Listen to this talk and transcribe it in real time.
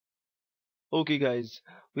Okay guys,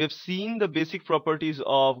 we have seen the basic properties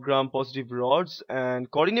of gram-positive rods,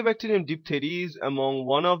 and Corynebacterium diphtheria is among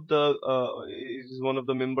one of the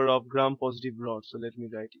member of gram-positive rods. So let me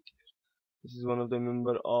write it here. This is one of the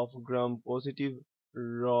member of gram-positive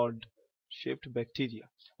rod shaped bacteria.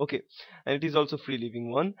 Okay, and it is also free living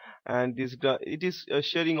one, and it is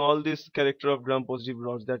sharing all this character of gram-positive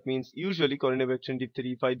rods. That means usually Corynebacterium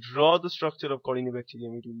diphtheria, if I draw the structure of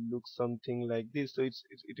Corynebacterium, it will look something like this. So it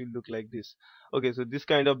will look like this. Okay, so this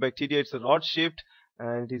kind of bacteria, it's a rod shaped,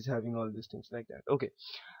 and it is having all these things like that. Okay,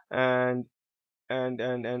 and and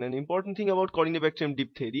an important thing about Corynebacterium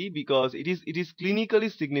diphtheria, because it is clinically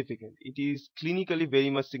significant. It is clinically very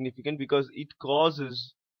much significant because it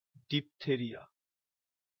causes diphtheria.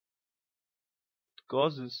 It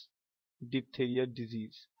causes diphtheria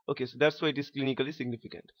disease. Okay, so that's why it is clinically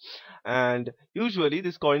significant. And usually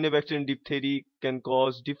this Corynebacterium diphtheria can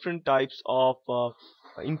cause different types of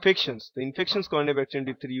infections. The infections Corynebacterium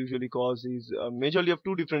diphtheria usually cause is majorly of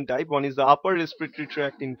two different types. One is the upper respiratory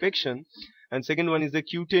tract infection, and second one is the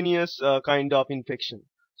cutaneous kind of infection.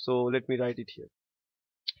 So let me write it here.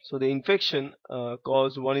 So the infection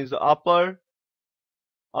cause, one is the upper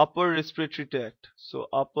respiratory tract. So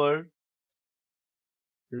upper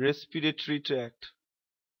respiratory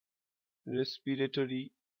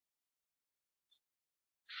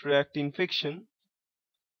tract infection,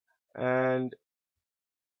 and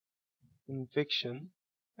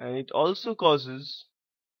it also causes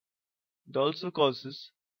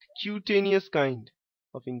cutaneous kind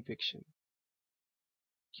of infection.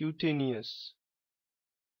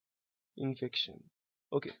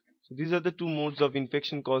 Okay, so these are the two modes of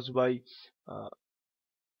infection caused by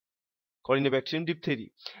Corynebacterium diphtheria.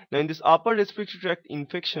 Now in this upper respiratory tract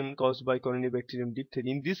infection caused by Corynebacterium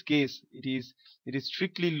diphtheria, in this case it is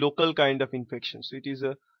strictly local kind of infection. So it is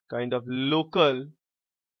a kind of local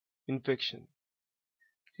infection.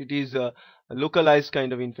 It is a localized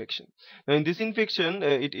kind of infection. Now in this infection,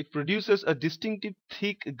 it produces a distinctive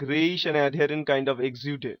thick grayish and adherent kind of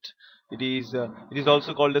exudate. It is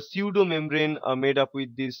also called a pseudo membrane made up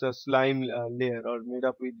with this slime layer, or made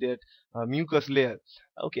up with that mucus layer.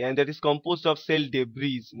 Okay, and that is composed of cell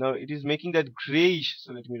debris. Now it is making that grayish.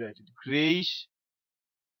 So let me write it: grayish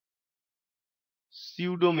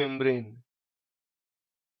pseudo membrane.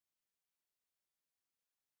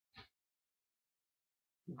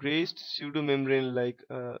 Grayish pseudo membrane like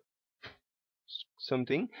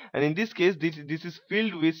something, and in this case this is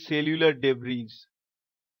filled with cellular debris.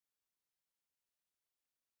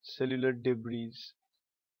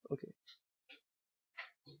 Okay,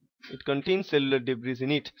 it contains cellular debris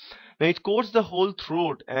in it. Now it coats the whole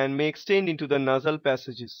throat and may extend into the nasal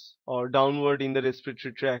passages or downward in the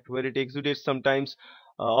respiratory tract, where it exudates, sometimes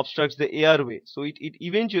obstructs the airway. So it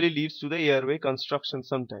eventually leads to the airway construction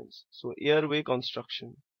sometimes. So airway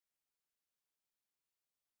construction,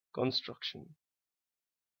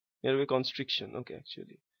 airway constriction. Okay,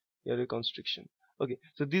 actually airway constriction. Okay,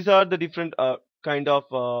 so these are the different kind of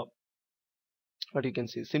what you can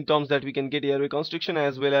say symptoms that we can get airway constriction,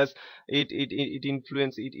 as well as it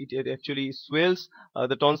actually swells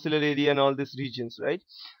the tonsillar area and all these regions, right?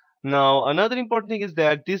 Now another important thing is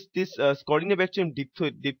that this Corynebacterium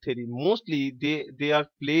diphtheria, mostly they are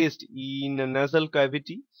placed in a nasal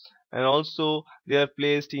cavity, and also they are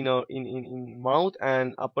placed in mouth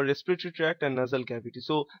and upper respiratory tract and nasal cavity.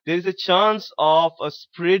 So there is a chance of a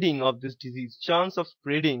spreading of this disease. Chance of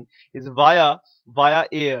spreading is via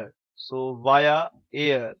air. So via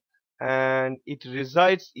air, and it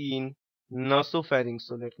resides in nasopharynx.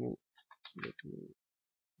 So let me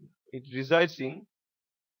it resides in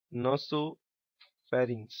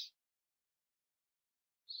nasopharynx.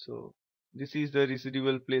 So this is the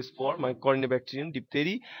residual place for my Corynebacterium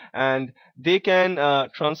diphtheria, and they can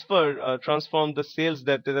transform the cells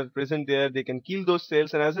that are present there. They can kill those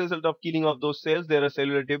cells, and as a result of killing of those cells, there are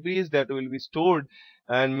cellular debris that will be stored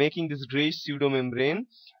and making this grayish pseudomembrane,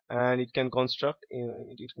 and it can constrict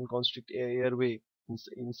airway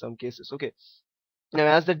in some cases. Okay. Now,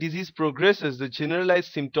 as the disease progresses, the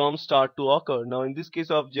generalized symptoms start to occur. Now, in this case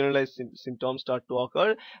of generalized symptoms start to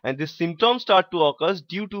occur, and these symptoms start to occur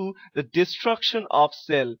due to the destruction of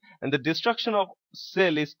cell, and the destruction of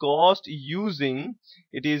cell is caused using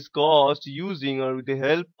or with the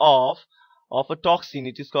help of a toxin.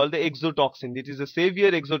 It is called the exotoxin. It is a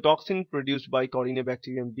severe exotoxin produced by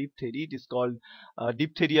Corynebacterium diphtheria. It is called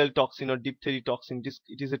diphtherial toxin or diphtheria toxin.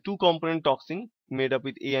 It is a two-component toxin made up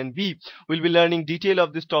with A and B. We'll be learning detail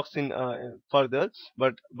of this toxin further,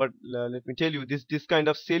 but let me tell you, this kind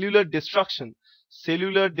of cellular destruction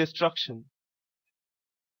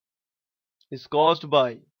is caused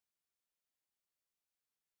by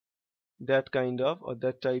that kind of or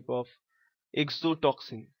that type of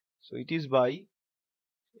exotoxin. So it is by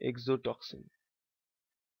exotoxin.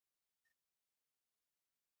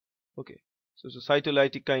 Okay, so it's a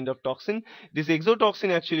cytolytic kind of toxin. This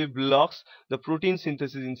exotoxin actually blocks the protein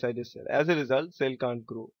synthesis inside the cell. As a result, cell can't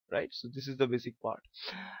grow, right? So this is the basic part.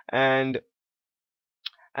 And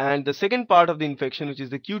the second part of the infection, which is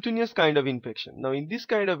the cutaneous kind of infection. Now in this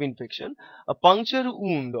kind of infection, a puncture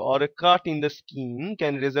wound or a cut in the skin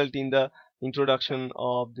can result in the introduction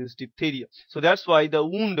of this diphtheria. So that's why the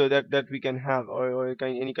wound that we can have, or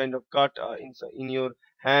any kind of cut inside in your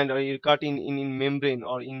hand, or your cut in membrane,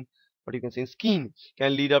 or in what you can say skin,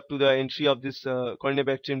 can lead up to the entry of this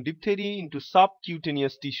Corynebacterium diphtheria into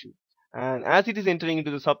subcutaneous tissue. And as it is entering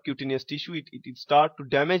into the subcutaneous tissue, it start to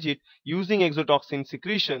damage it using exotoxin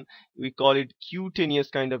secretion. We call it cutaneous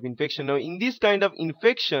kind of infection. Now in this kind of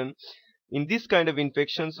infection,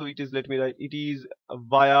 so it is, let me write, it is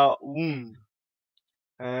via wound.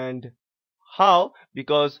 And how?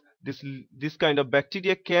 Because this kind of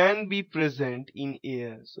bacteria can be present in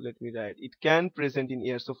air. So let me write, it can present in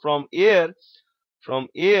air. So from air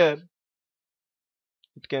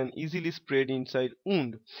it can easily spread inside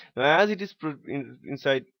wound. Now as it is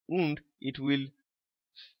inside wound, it will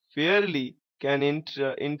fairly can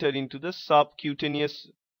enter into the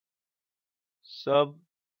subcutaneous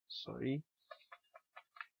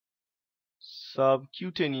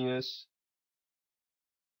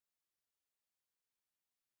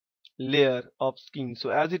layer of skin. So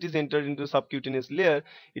as it is entered into subcutaneous layer,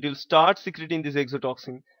 it will start secreting this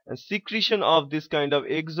exotoxin, and secretion of this kind of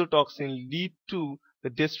exotoxin lead to the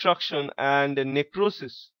destruction and the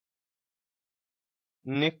necrosis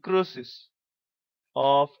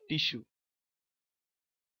of tissue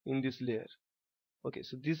in this layer. Okay,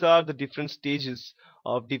 so these are the different stages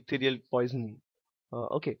of diphtherial poisoning.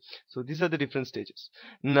 Okay, so these are the different stages.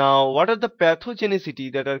 Now, what are the pathogenicity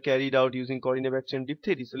that are carried out using Corynebacterium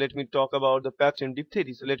diphtheria? So let me talk about the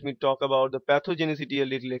pathogenicity a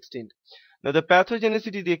little extent. Now, the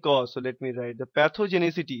pathogenicity they cause. So let me write, the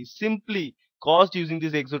pathogenicity is simply caused using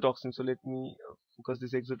this exotoxin. So let me focus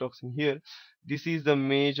this exotoxin here. This is the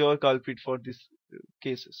major culprit for these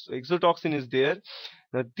cases. So exotoxin is there.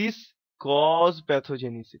 Now, this cause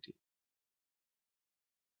pathogenicity.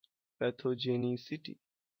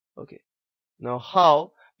 Okay, now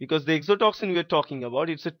how? Because the exotoxin we are talking about,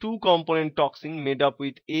 it's a two-component toxin made up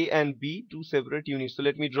with A and B, two separate units. So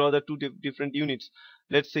let me draw the two different units.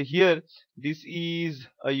 Let's say here this is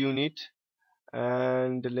a unit,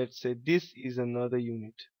 and let's say this is another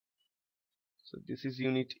unit. So this is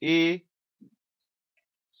unit A,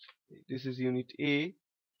 this is unit A,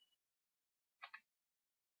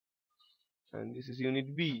 and this is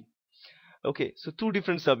unit B. Okay, so two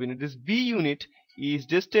different subunits. This B unit is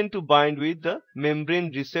destined to bind with the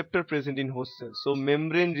membrane receptor present in host cell. So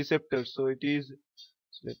membrane receptor, so it is,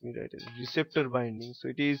 so let me write it, receptor binding. So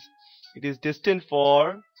it is destined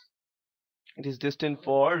for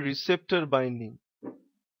receptor binding.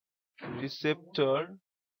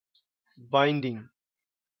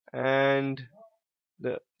 And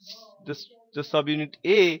the subunit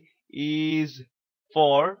A is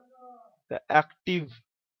for the active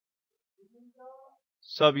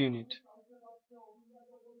subunit.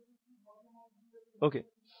 Okay,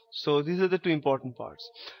 so these are the two important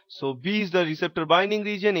parts. So B is the receptor binding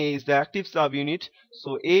region, A is the active subunit.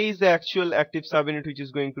 So A is the actual active subunit which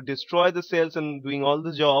is going to destroy the cells and doing all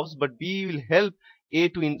the jobs, but B will help A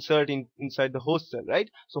to insert inside the host cell,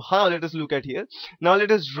 right? So how? Let us look at here. Now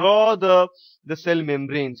let us draw the cell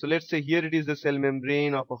membrane. So let's say here it is the cell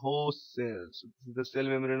membrane of a host cell. So this is the cell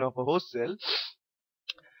membrane of a host cell.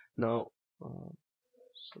 Now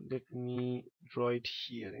so let me draw it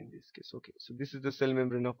here in this case. Okay, so this is the cell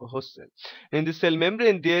membrane of a host cell. In the cell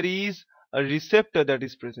membrane there is a receptor that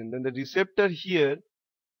is present, and the receptor here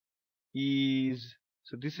is,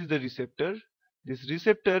 so this is the receptor. This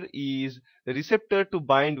receptor is the receptor to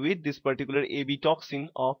bind with this particular AB toxin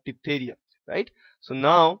of diphtheria, right? So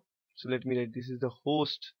now, so let me write, this is the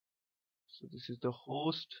host. So this is the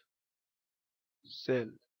host cell.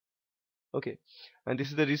 Okay, and this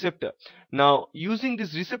is the receptor. Now using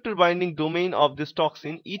this receptor binding domain of this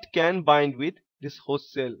toxin, it can bind with this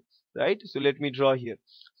host cell, right? So let me draw here.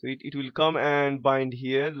 So it will come and bind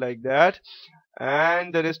here like that,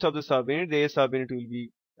 and the rest of the subunit, the A subunit, will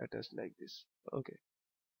be attached like this. Okay,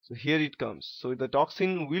 so here it comes. So the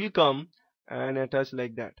toxin will come and attach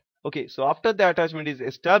like that. Okay, so after the attachment is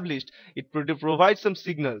established, it provides some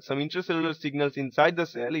signals, some intracellular signals inside the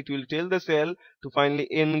cell. It will tell the cell to finally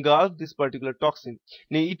engulf this particular toxin.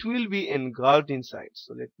 Now it will be engulfed inside.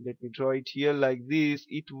 So let me draw it here like this.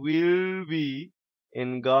 It will be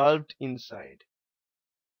engulfed inside.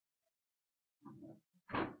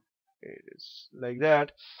 It is like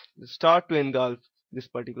that. Start to engulf this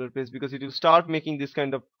particular place, because it will start making this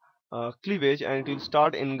kind of cleavage, and it will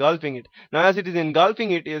start engulfing it. Now as it is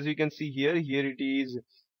engulfing it, as you can see here, here it is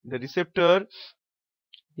the receptor.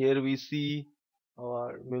 Here we see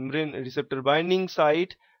our membrane receptor binding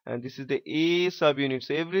site, and this is the A subunit.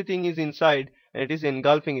 So everything is inside and it is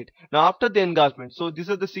engulfing it. Now after the engulfment, so these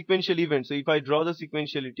are the sequential events. So if I draw the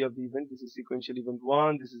sequentiality of the event, this is sequential event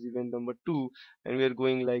 1, this is event number 2, and we are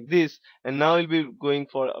going like this, and now we'll be going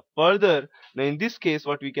for a further. Now in this case,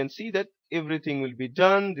 what we can see that everything will be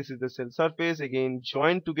done. This is the cell surface again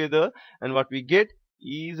joined together, and what we get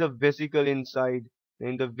is a vesicle inside.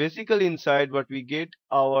 In the vesicle inside, what we get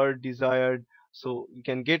our desired, so we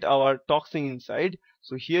can get our toxin inside.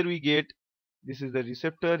 So here we get, this is the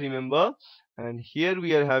receptor, remember, and here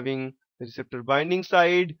we are having the receptor binding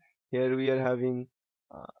side. Here we are having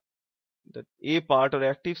the A part or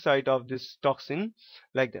active site of this toxin,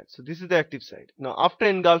 like that. So this is the active site. Now after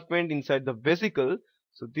engulfment inside the vesicle,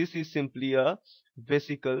 so this is simply a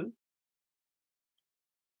vesicle.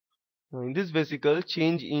 Now in this vesicle,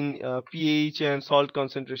 change in pH and salt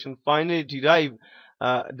concentration finally derive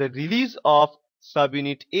the release of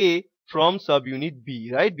subunit A from subunit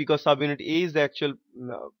B, right? Because subunit A is the actual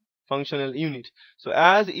functional unit. So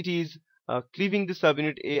as it is cleaving the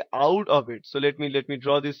subunit A out of it, so let me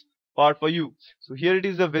draw this part for you. So here it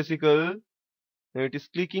is the vesicle. Now it is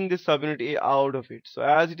clicking the subunit A out of it. So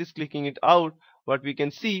as it is clicking it out, what we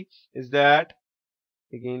can see is that,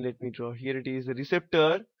 again let me draw, here it is the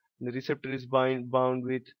receptor. The receptor is bound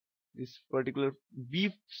with this particular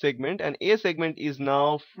B segment, and A segment is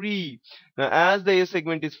now free. Now as the A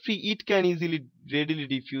segment is free, it can readily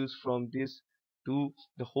diffuse from this to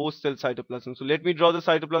the host cell cytoplasm. So let me draw the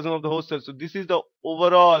cytoplasm of the host cell. So this is the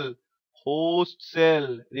overall host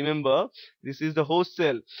cell, remember, this is the host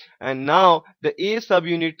cell, and now the A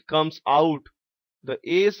subunit comes out. The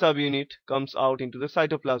A subunit comes out into the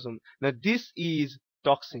cytoplasm. Now this is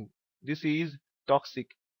toxin, this is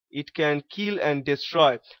toxic. It can kill and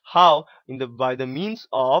destroy. How? By the means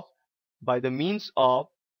of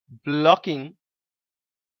blocking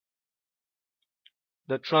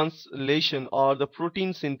the translation or the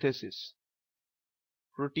protein synthesis.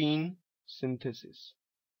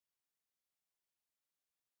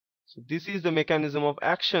 So this is the mechanism of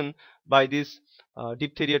action by this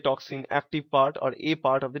diphtheria toxin, active part or A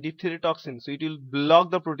part of the diphtheria toxin. So it will block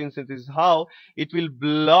the protein synthesis. How? It will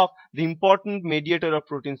block the important mediator of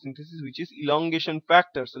protein synthesis, which is elongation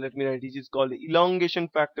factor. So let me write, it is called elongation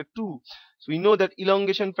factor 2. So we know that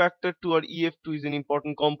elongation factor 2 or EF2 is an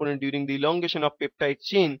important component during the elongation of peptide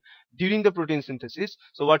chain during the protein synthesis.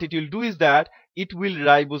 So what it will do is that it will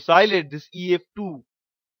ribosylate this EF2.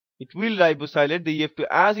 It will ribosylate the EF2.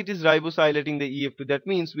 As it is ribosylating the EF2, that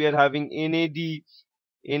means we are having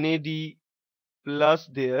NAD plus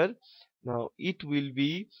there. Now it will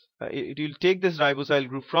take this ribosyl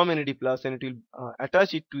group from NAD plus, and it will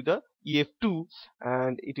attach it to the EF2,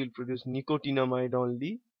 and it will produce nicotinamide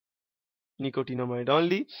only.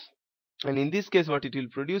 And in this case, what it will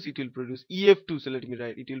produce EF2. So let me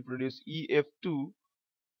write, it will produce EF2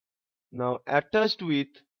 now attached with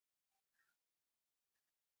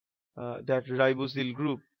that ribosyl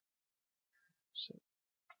group. So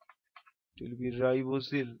it will be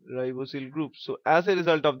ribosyl group. So as a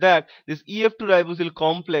result of that, this EF2 ribosyl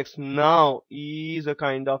complex now is a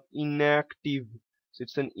kind of inactive. So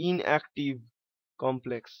it's an inactive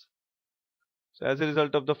complex. So as a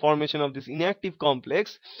result of the formation of this inactive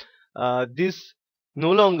complex, this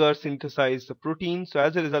no longer synthesize the protein. So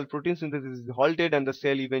as a result, protein synthesis is halted and the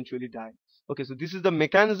cell eventually dies. Okay, so this is the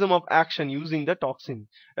mechanism of action using the toxin,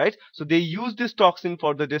 right? So they use this toxin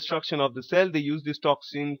for the destruction of the cell. They use this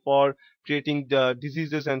toxin for creating the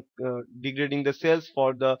diseases and degrading the cells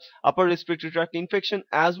for the upper respiratory tract infection,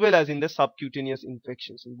 as well as in the subcutaneous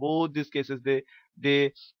infections. In both these cases,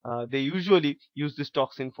 they usually use this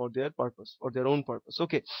toxin for their purpose, for their own purpose.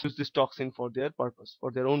 Okay, use this toxin for their purpose,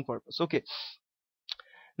 for their own purpose. Okay.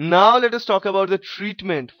 Now let us talk about the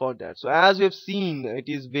treatment for that. So as we have seen, it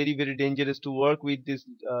is very dangerous to work with this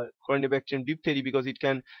Corynebacterium diphtheria, because it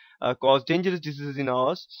can cause dangerous diseases in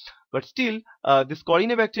us. But still, this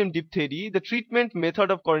Corynebacterium diphtheria, the treatment method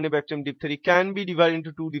of Corynebacterium diphtheria can be divided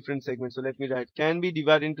into two different segments. So let me write, can be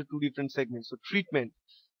divided into two different segments. So treatment.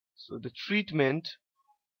 So the treatment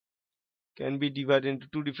can be divided into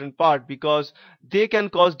two different parts, because they can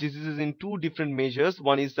cause diseases in two different measures.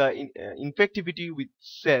 One is the infectivity with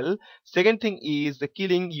cell. Second thing is the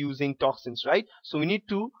killing using toxins, right? So we need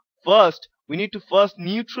to we need to first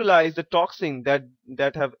neutralize the toxin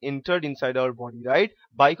that have entered inside our body, right,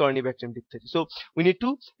 by Corynebacterium diphtheria. So we need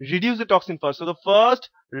to reduce the toxin first. So the first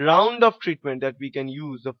round of treatment that we can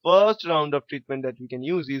use,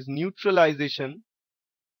 is neutralization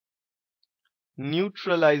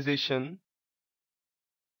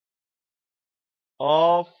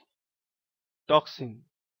of toxin.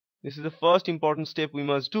 This is the first important step we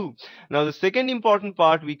must do. Now the second important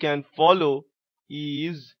part we can follow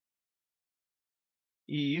is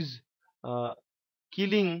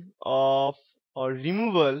killing of or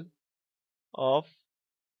removal of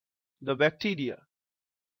the bacteria.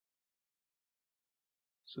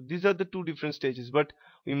 So these are the two different stages, but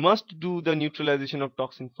we must do the neutralization of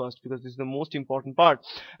toxin first because this is the most important part.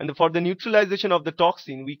 And for the neutralization of the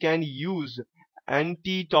toxin, we can use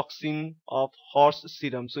antitoxin of horse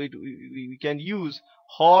serum. So we can use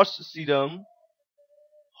horse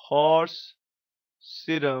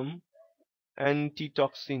serum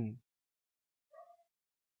antitoxin.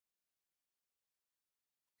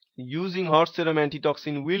 Using horse serum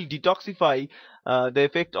antitoxin will detoxify the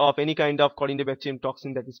effect of any kind of Corynebacterium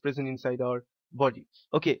toxin that is present inside our body.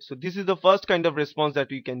 Okay, so this is the first kind of response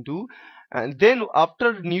that we can do, and then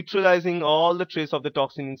after neutralizing all the trace of the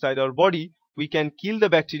toxin inside our body, we can kill the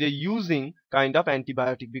bacteria using kind of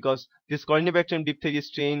antibiotic, because this Corynebacterium diphtheria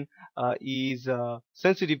strain is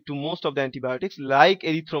sensitive to most of the antibiotics like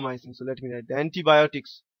erythromycin. So let me write the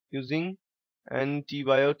antibiotics, using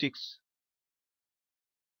antibiotics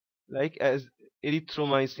like as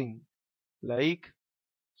erythromycin, like,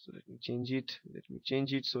 so let me change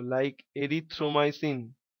it, so like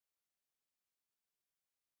erythromycin,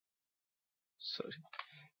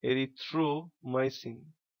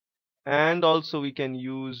 and also we can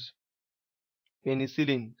use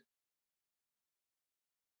penicillin.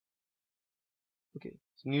 Okay,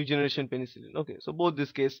 so new generation penicillin. Okay, so both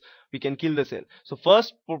this case we can kill the cell. So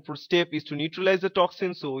first step is to neutralize the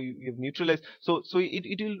toxin. So you've neutralized, so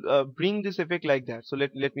it will bring this effect like that. So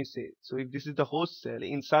let me say, so if this is the host cell,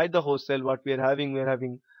 inside the host cell what we are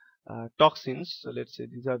having toxins. So let's say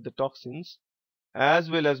these are the toxins, as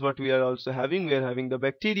well as what we are also having, we are having the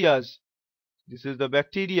bacterias. This is the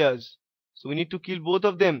bacterias. So we need to kill both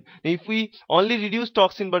of them. Now, if we only reduce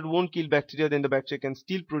toxin but won't kill bacteria, then the bacteria can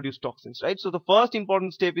still produce toxins, right? So the first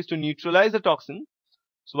important step is to neutralize the toxin.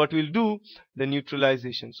 So what we'll do, the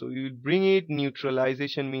neutralization. So we will bring it,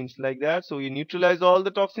 neutralization means like that. So we neutralize all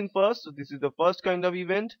the toxin first. So this is the first kind of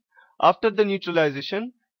event. After the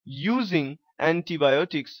neutralization, using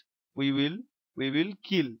antibiotics, we will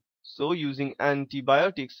kill. So using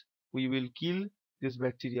antibiotics, we will kill these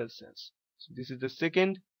bacterial cells. So this is the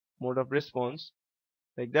second mode of response,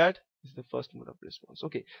 like that. This is the first mode of response.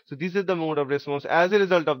 Okay, so this is the mode of response. As a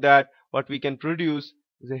result of that, what we can produce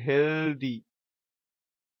is a healthy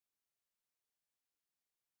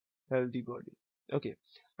body. Okay,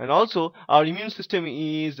 and also our immune system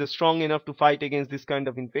is strong enough to fight against this kind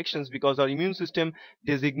of infections, because our immune system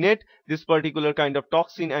designate this particular kind of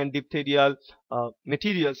toxin and diphtherial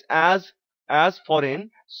materials as foreign.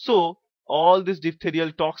 So all these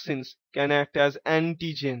diphtherial toxins can act as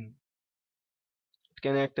antigen. It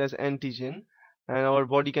can act as antigen, and our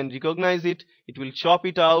body can recognize it. It will chop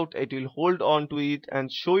it out, it will hold on to it and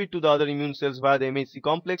show it to the other immune cells via the MHC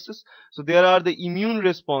complexes. So there are the immune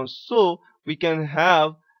response. So we can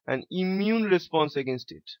have an immune response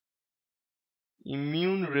against it.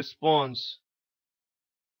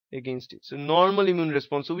 So normal immune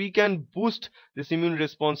response. So we can boost this immune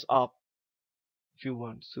response up if you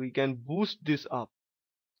want. So we can boost this up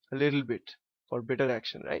a little bit for better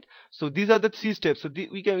action, right? So these are the three steps. So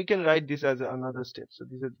we can write this as another step. So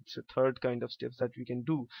these are the third kind of steps that we can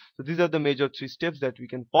do. So these are the major three steps that we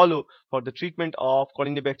can follow for the treatment of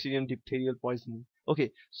Corynebacterium diphtherial poisoning.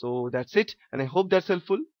 Okay, so that's it, and I hope that's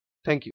helpful. Thank you.